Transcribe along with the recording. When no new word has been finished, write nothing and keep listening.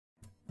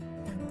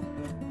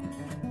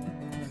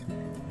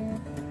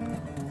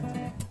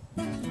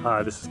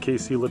Hi, this is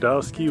Casey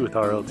Ladowski with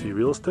RLT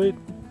Real Estate.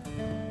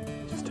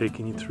 Just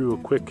taking you through a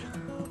quick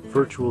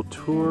virtual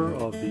tour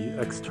of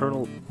the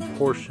external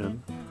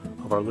portion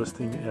of our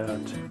listing at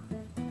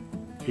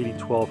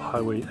 8012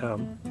 Hwy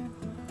M.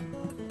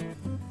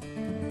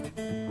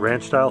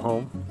 Ranch style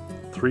home,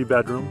 3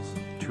 bedrooms,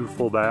 2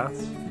 full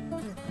baths.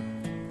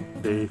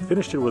 They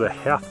finished it with a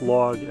half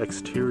log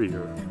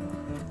exterior,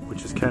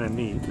 which is kind of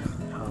neat.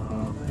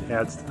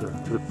 Adds to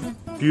the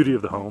beauty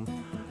of the home.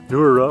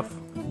 Newer roof,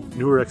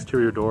 newer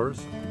exterior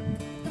doors,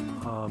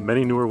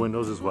 many newer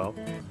windows as well.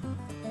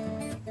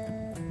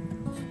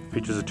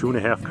 Features a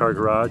 2.5 car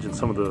garage, and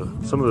some of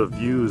the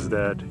views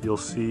that you'll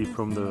see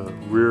from the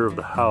rear of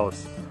the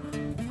house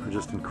are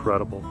just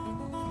incredible.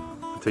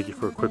 I'll take you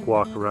for a quick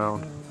walk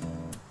around.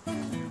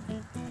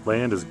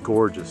 Land is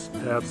gorgeous,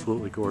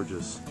 absolutely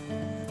gorgeous.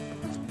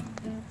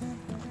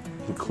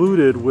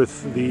 Included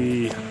with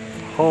the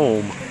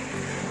home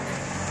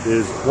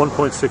is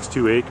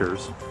 1.62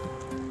 acres.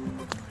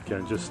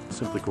 Again, just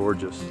simply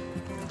gorgeous.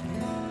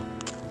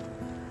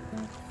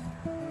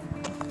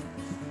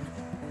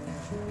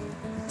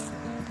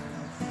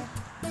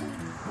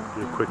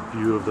 Get a quick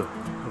view of the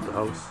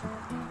house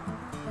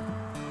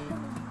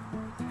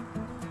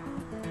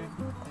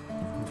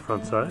from the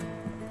front side.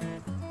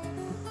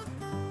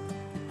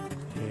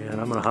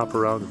 And I'm going to hop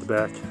around to the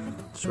back and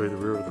show you the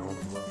rear of the home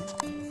as well.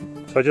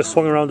 So I just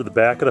swung around to the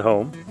back of the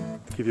home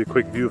to give you a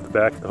quick view of the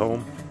back of the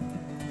home.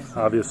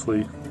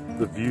 Obviously,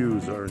 the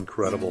views are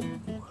incredible,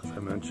 as I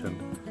mentioned.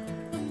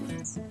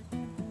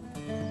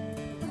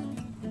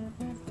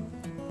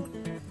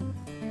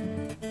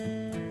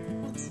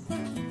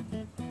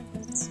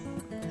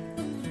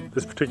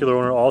 This particular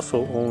owner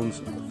also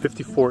owns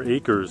 54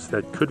 acres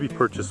that could be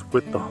purchased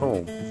with the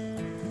home.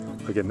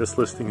 Again, this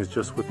listing is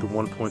just with the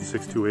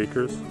 1.62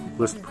 acres.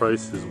 List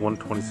price is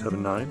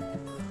 $127,900.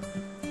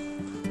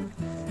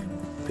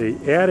 They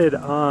added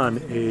on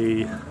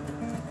a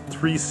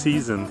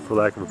 3-season, for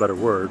lack of a better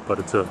word, but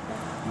it's a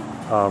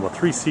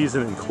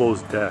 3-season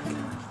enclosed deck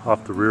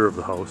off the rear of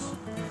the house.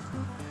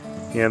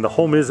 And the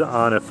home is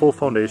on a full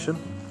foundation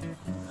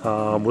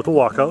with a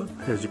walkout,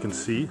 as you can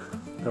see,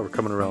 that we're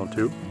coming around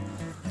to.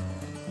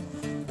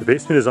 The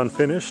basement is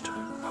unfinished,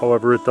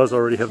 however it does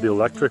already have the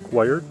electric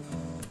wired.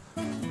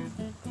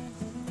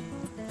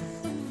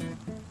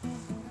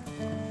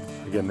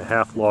 Again, the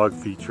half log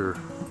feature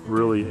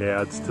really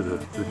adds to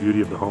the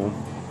beauty of the home.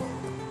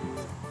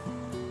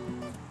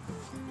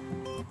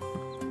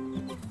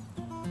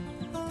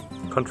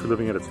 Country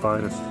living at its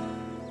finest.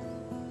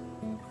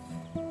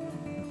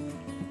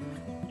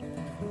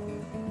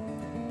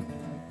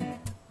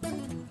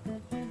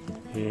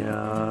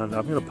 And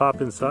I'm going to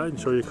pop inside and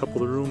show you a couple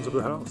of the rooms of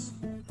the house.